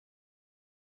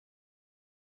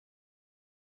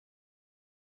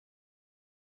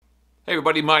Hey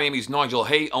everybody, my name is Nigel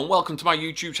Hay and welcome to my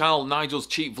YouTube channel, Nigel's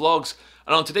Cheap Vlogs.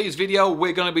 And on today's video,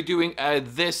 we're going to be doing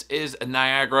This is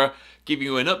Niagara, giving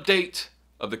you an update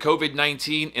of the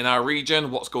COVID-19 in our region,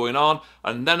 what's going on.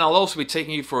 And then I'll also be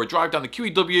taking you for a drive down the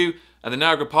QEW and the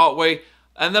Niagara Parkway.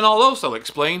 And then I'll also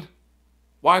explain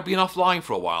why I've been offline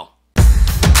for a while.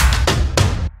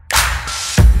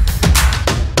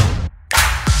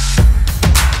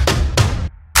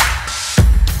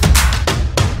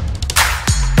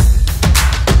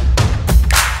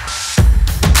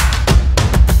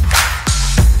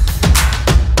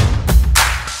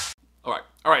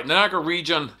 Alright, Niagara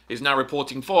Region is now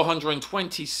reporting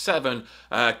 427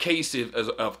 cases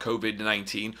of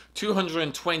COVID-19,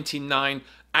 229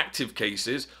 active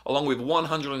cases, along with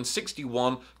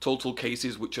 161 total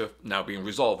cases which are now being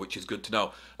resolved, which is good to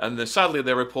know. And then sadly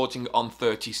they're reporting on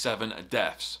 37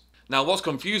 deaths. Now what's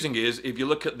confusing is, if you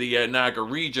look at the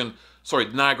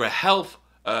Niagara Health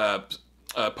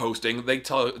posting, they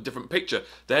tell a different picture.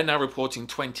 They're now reporting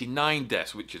 29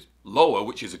 deaths, which is lower,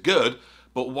 which is good.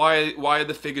 But why are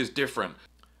the figures different?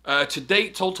 To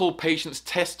date, total patients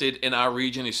tested in our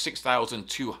region is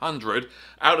 6,200.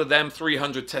 Out of them,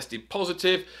 300 tested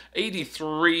positive,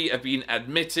 83 have been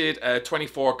admitted,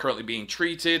 24 are currently being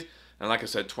treated, and like I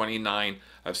said, 29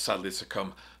 have sadly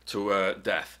succumbed to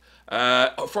death.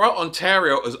 Throughout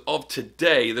Ontario, as of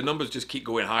today, the numbers just keep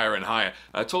going higher and higher.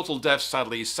 Total deaths,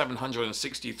 sadly, is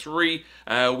 763.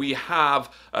 We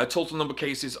have a total number of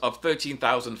cases of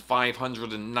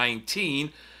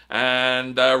 13,519.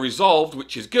 And resolved,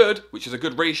 which is good, which is a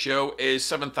good ratio, is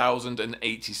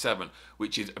 7,087,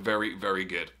 which is very, very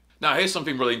good. Now, here's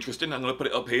something really interesting. I'm going to put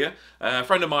it up here. A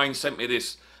friend of mine sent me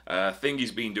this thing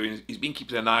he's been doing. He's been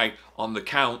keeping an eye on the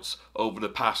counts over the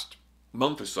past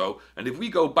month or so, and if we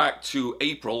go back to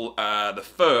April the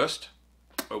 1st,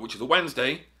 which is a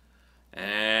Wednesday,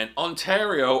 and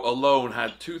Ontario alone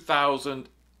had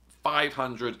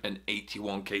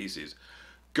 2,581 cases.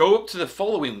 Go up to the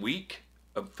following week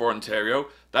for Ontario,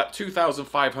 that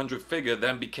 2,500 figure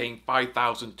then became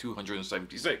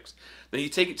 5,276. Then you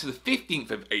take it to the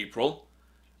 15th of April,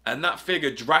 and that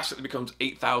figure drastically becomes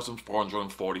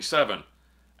 8,447.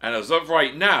 And as of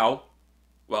right now,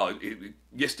 well,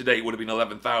 yesterday it would have been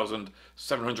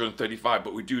 11,735,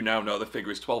 but we do now know the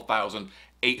figure is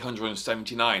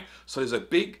 12,879. So there's a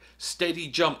big, steady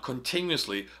jump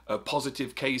continuously of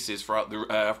positive cases throughout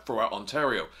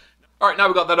Ontario. All right, now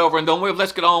we've got that over and done with.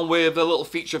 Let's get on with a little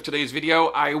feature of today's video.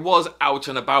 I was out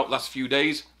and about last few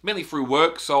days, mainly through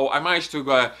work, so I managed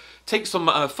to take some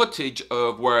footage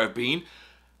of where I've been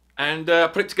and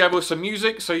put it together with some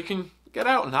music so you can get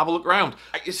out and have a look around.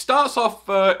 It starts off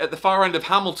at the far end of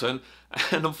Hamilton,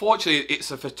 and unfortunately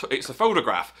it's a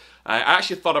photograph. I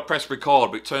actually thought I pressed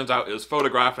record, but it turns out it was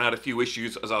photograph and I had a few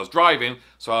issues as I was driving,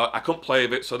 so I couldn't play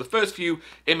with it. So the first few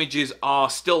images are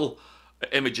still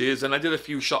images, and I did a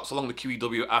few shots along the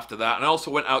QEW after that. And I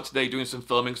also went out today doing some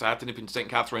filming, so I had to nip into St.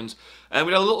 Catharines, and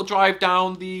we had a little drive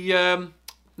down the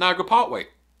Niagara Parkway.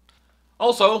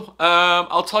 Also,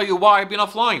 I'll tell you why I've been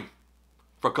offline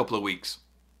for a couple of weeks.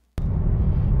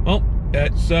 Well,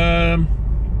 it's a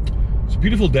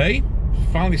beautiful day.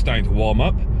 It's finally starting to warm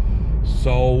up.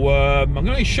 So I'm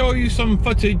going to show you some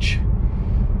footage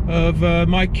of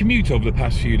my commute over the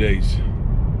past few days.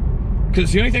 Because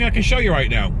it's the only thing I can show you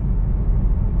right now.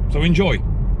 So enjoy.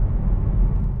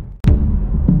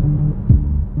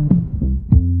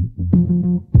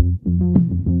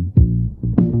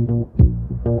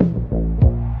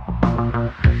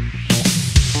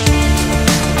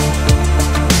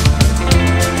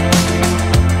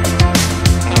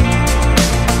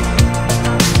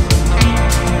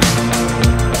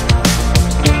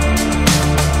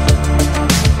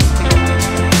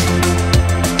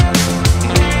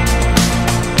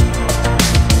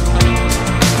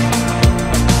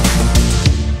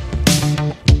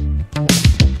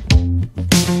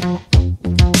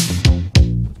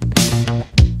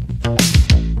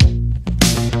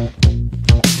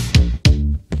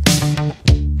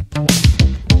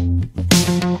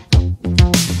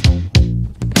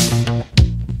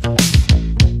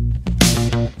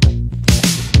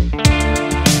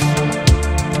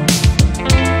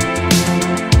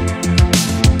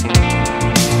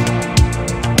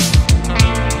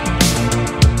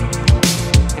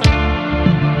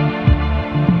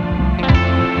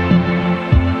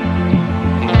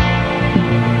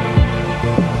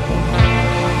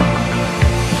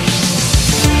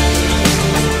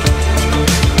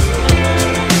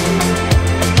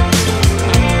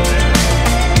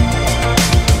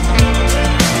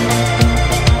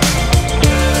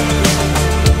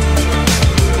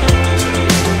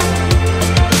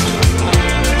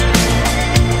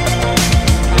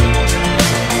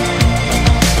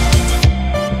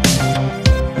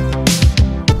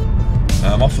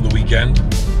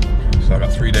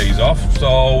 off,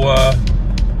 so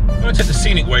I'm going to take the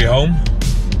scenic way home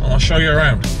and I'll show you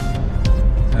around.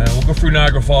 We'll go through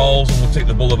Niagara Falls and we'll take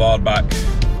the boulevard back,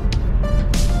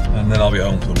 and then I'll be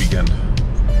home for the weekend.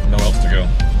 Nowhere else to go.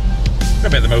 Gotta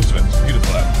make the most of it. It's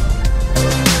beautiful out.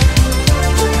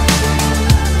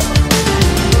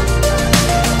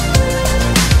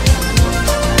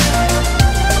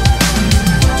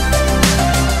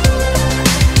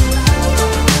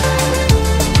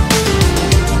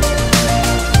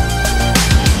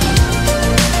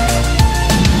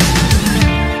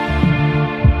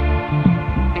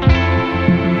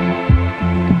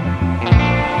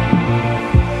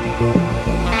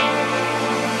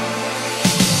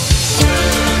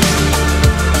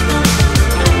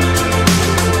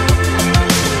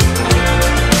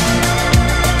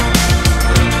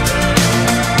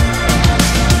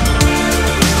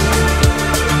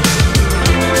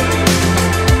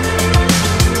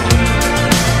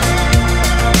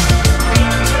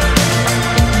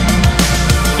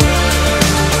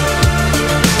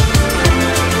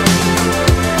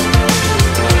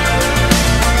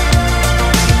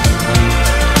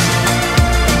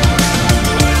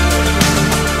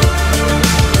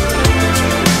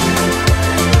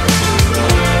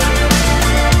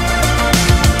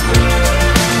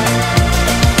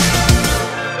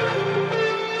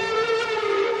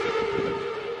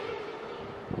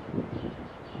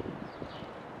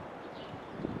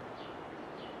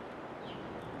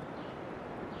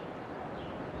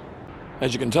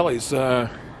 As you can tell, it's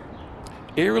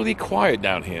eerily quiet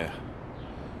down here.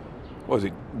 What was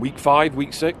it, week 5,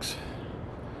 week 6?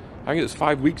 I think it was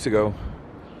 5 weeks ago.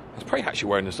 I was probably actually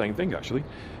wearing the same thing, actually,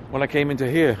 when I came into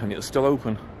here, and it was still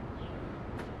open.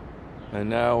 And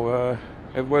now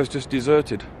everywhere's just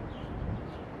deserted.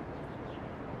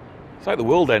 It's like the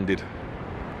world ended.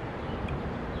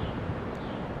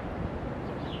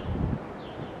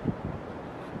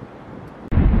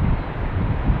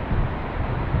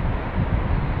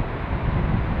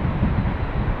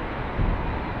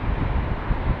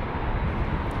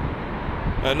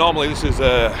 Normally this is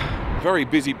a very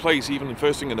busy place, even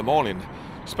first thing in the morning,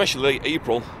 especially late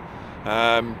April.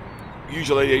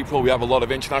 Usually April we have a lot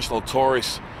of international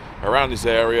tourists around this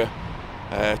area,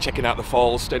 checking out the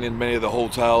falls, staying in many of the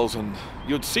hotels, and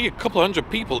you'd see a couple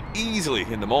hundred people easily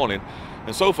in the morning.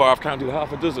 And so far I've counted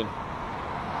half a dozen.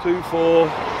 2,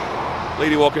 4,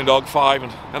 lady walking a dog, 5,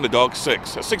 and the dog,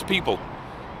 6. That's 6 people.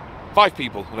 5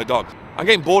 people and a dog. I'm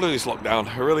getting bored of this lockdown,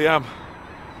 I really am.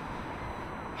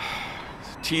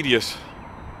 Tedious,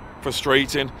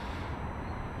 frustrating.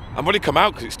 I'm going to come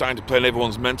out because it's starting to play on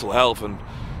everyone's mental health, and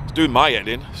it's doing my head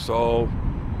in. So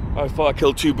I thought I'd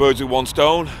kill 2 birds with 1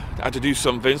 stone. I had to do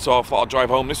something, so I thought I'd drive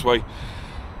home this way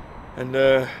and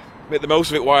make the most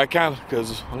of it while I can,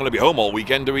 because I'm going to be home all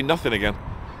weekend doing nothing again,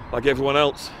 like everyone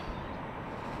else.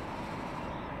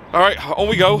 Alright, on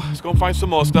we go. Let's go and find some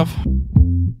more stuff.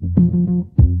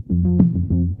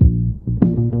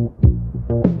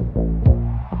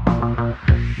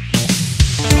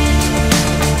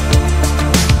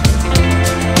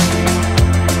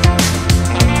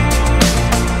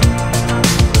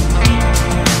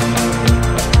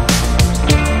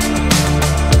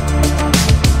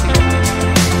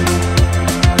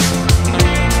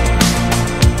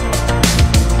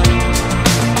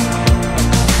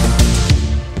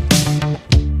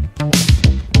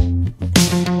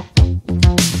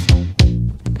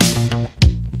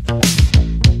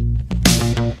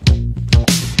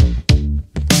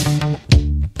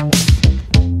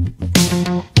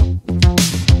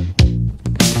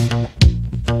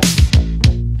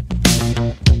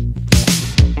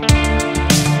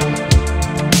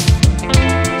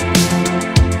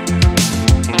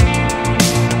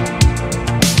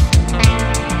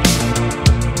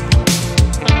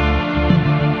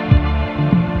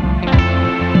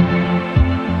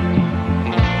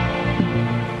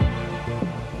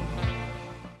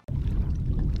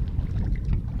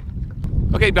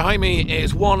 Okay, behind me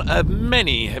is one of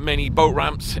many boat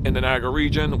ramps in the Niagara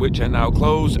region which are now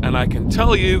closed, and I can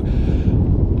tell you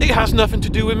it has nothing to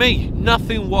do with me,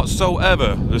 nothing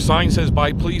whatsoever. The sign says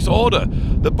by police order.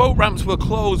 The boat ramps were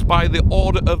closed by the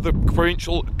order of the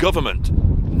provincial government,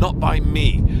 not by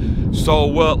me. So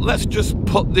let's just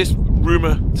put this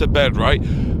rumour to bed, right?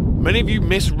 Many of you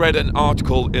misread an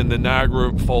article in the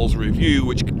Niagara Falls Review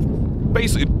which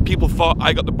basically people thought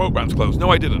I got the boat ramps closed.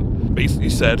 No, I didn't. Basically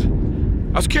said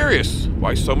I was curious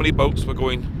why so many boats were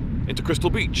going into Crystal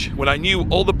Beach when I knew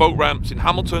all the boat ramps in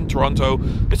Hamilton, Toronto,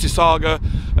 Mississauga,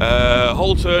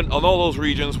 Halton, and all those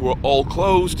regions were all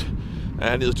closed,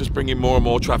 and it was just bringing more and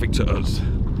more traffic to us.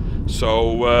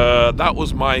 So that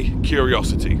was my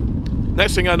curiosity.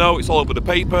 Next thing I know, it's all over the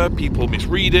paper, people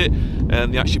misread it,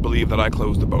 and they actually believe that I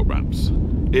closed the boat ramps.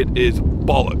 It is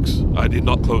bollocks. I did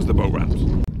not close the boat ramps.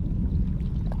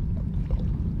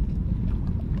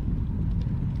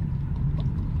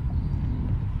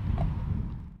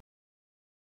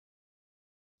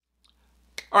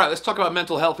 All right, let's talk about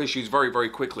mental health issues very, very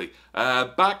quickly.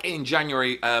 Back in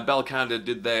January, Bell Canada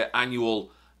did their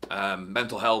annual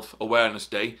Mental Health Awareness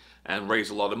Day and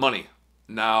raised a lot of money.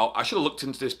 Now, I should have looked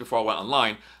into this before I went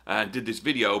online and did this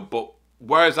video, but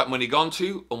where has that money gone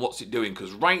to and what's it doing?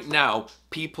 Because right now,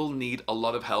 people need a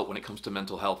lot of help when it comes to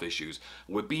mental health issues.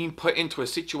 We're being put into a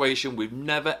situation we've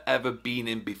never ever been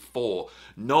in before.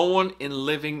 No one in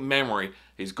living memory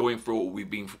is going through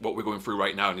what we're going through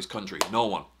right now in this country. No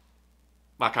one.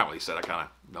 I can't really say that, can I?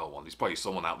 No one. There's probably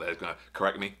someone out there who's going to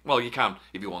correct me. Well, you can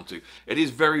if you want to. It is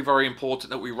very, very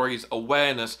important that we raise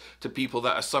awareness to people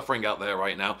that are suffering out there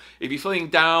right now. If you're feeling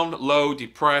down, low,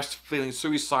 depressed, feeling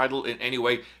suicidal in any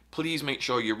way, please make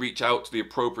sure you reach out to the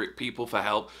appropriate people for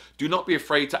help. Do not be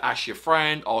afraid to ask your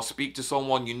friend or speak to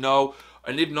someone you know.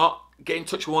 And if not, get in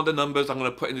touch with one of the numbers I'm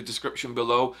going to put in the description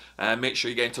below and make sure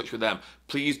you get in touch with them.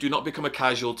 Please do not become a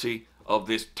casualty of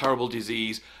this terrible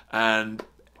disease and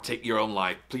take your own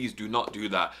life. Please do not do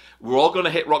that. We're all going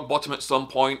to hit rock bottom at some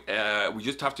point. We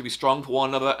just have to be strong for one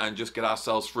another and just get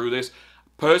ourselves through this.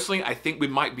 Personally, I think we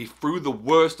might be through the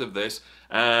worst of this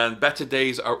and better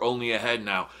days are only ahead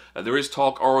now. There is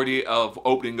talk already of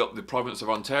opening up the province of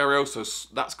Ontario, so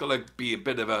that's going to be a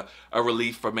bit of a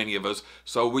relief for many of us.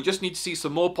 So we just need to see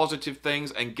some more positive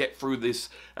things and get through this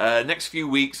next few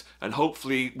weeks, and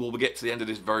hopefully we'll get to the end of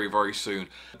this very, very soon.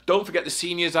 Don't forget the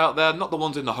seniors out there, not the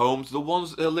ones in the homes, the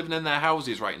ones that are living in their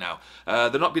houses right now.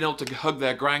 They're not being able to hug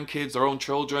their grandkids, their own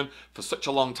children for such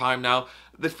a long time now.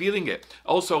 They're feeling it.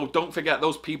 Also, don't forget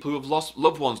those people who have lost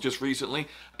loved ones just recently.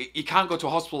 You can't go to a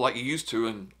hospital like you used to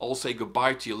and all say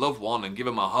goodbye to your loved one and give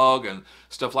them a hug and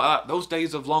stuff like that. Those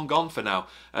days have long gone for now.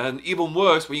 And even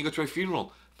worse, when you go to a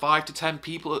funeral, 5 to 10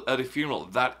 people at a funeral,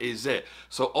 that is it.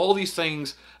 So all these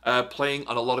things are playing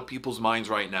on a lot of people's minds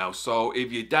right now. So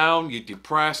if you're down, you're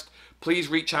depressed, please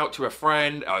reach out to a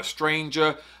friend, a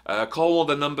stranger, call all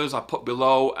the numbers I put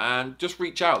below and just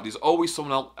reach out. There's always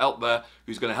someone out there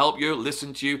who's going to help you,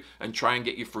 listen to you, and try and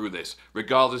get you through this.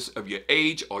 Regardless of your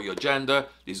age or your gender,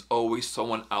 there's always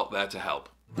someone out there to help.